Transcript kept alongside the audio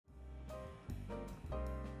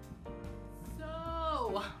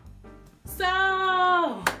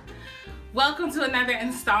welcome to another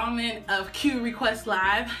installment of Q Request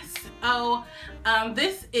Live. So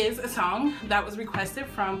this is a song that was requested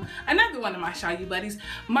from another one of my Shaw U buddies,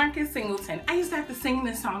 Marcus Singleton. I used to have to sing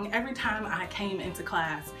this song every time I came into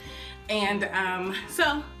class. And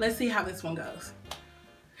so let's see how this one goes.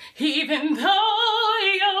 Even though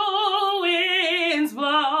your winds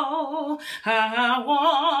blow, I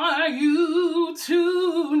want you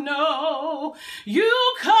to know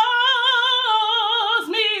you cause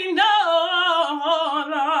me no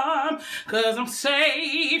alarm, 'cause I'm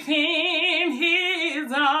safe in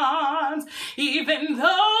his arms. Even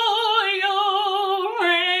though your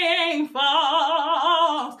rain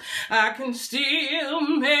falls, I can still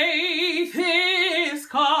make this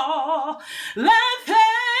call. Let there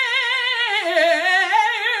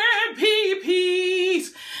be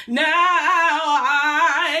peace. Now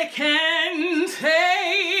I can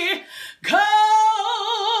say, go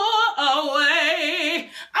away.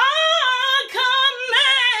 I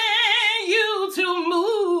command you to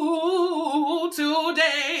move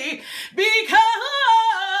today because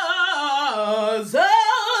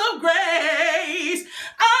of grace.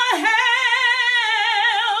 I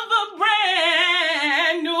have a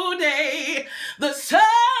brand new day. The sun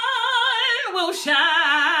will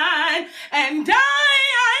shine and I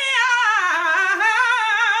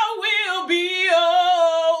will be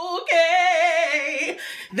okay.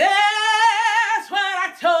 That's what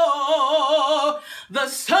I told the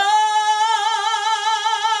sun.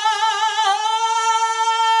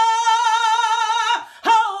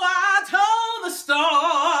 Oh, I told the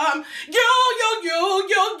storm, you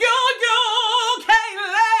can't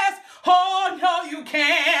last. Oh, no, you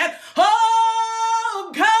can't.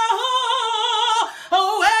 Oh, go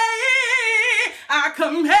away. I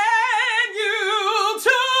command you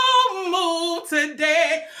to move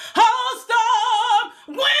today. Oh, storm,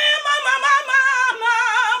 when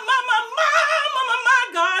my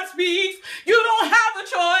God speaks, you don't have a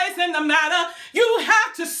choice in the matter. You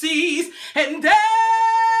have to cease. And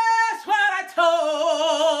that's what I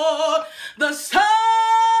told the sun.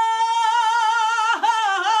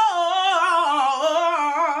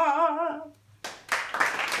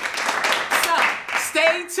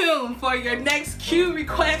 Stay tuned for your next Q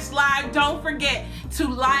Request Live. Don't forget to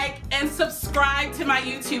like and subscribe to my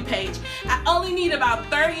YouTube page. I only need about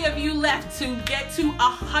 30 of you left to get to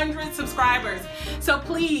 100 subscribers. So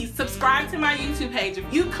please subscribe to my YouTube page. If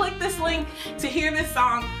you click this link to hear this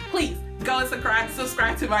song, please go and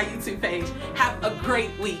subscribe to my YouTube page. Have a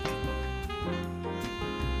great week.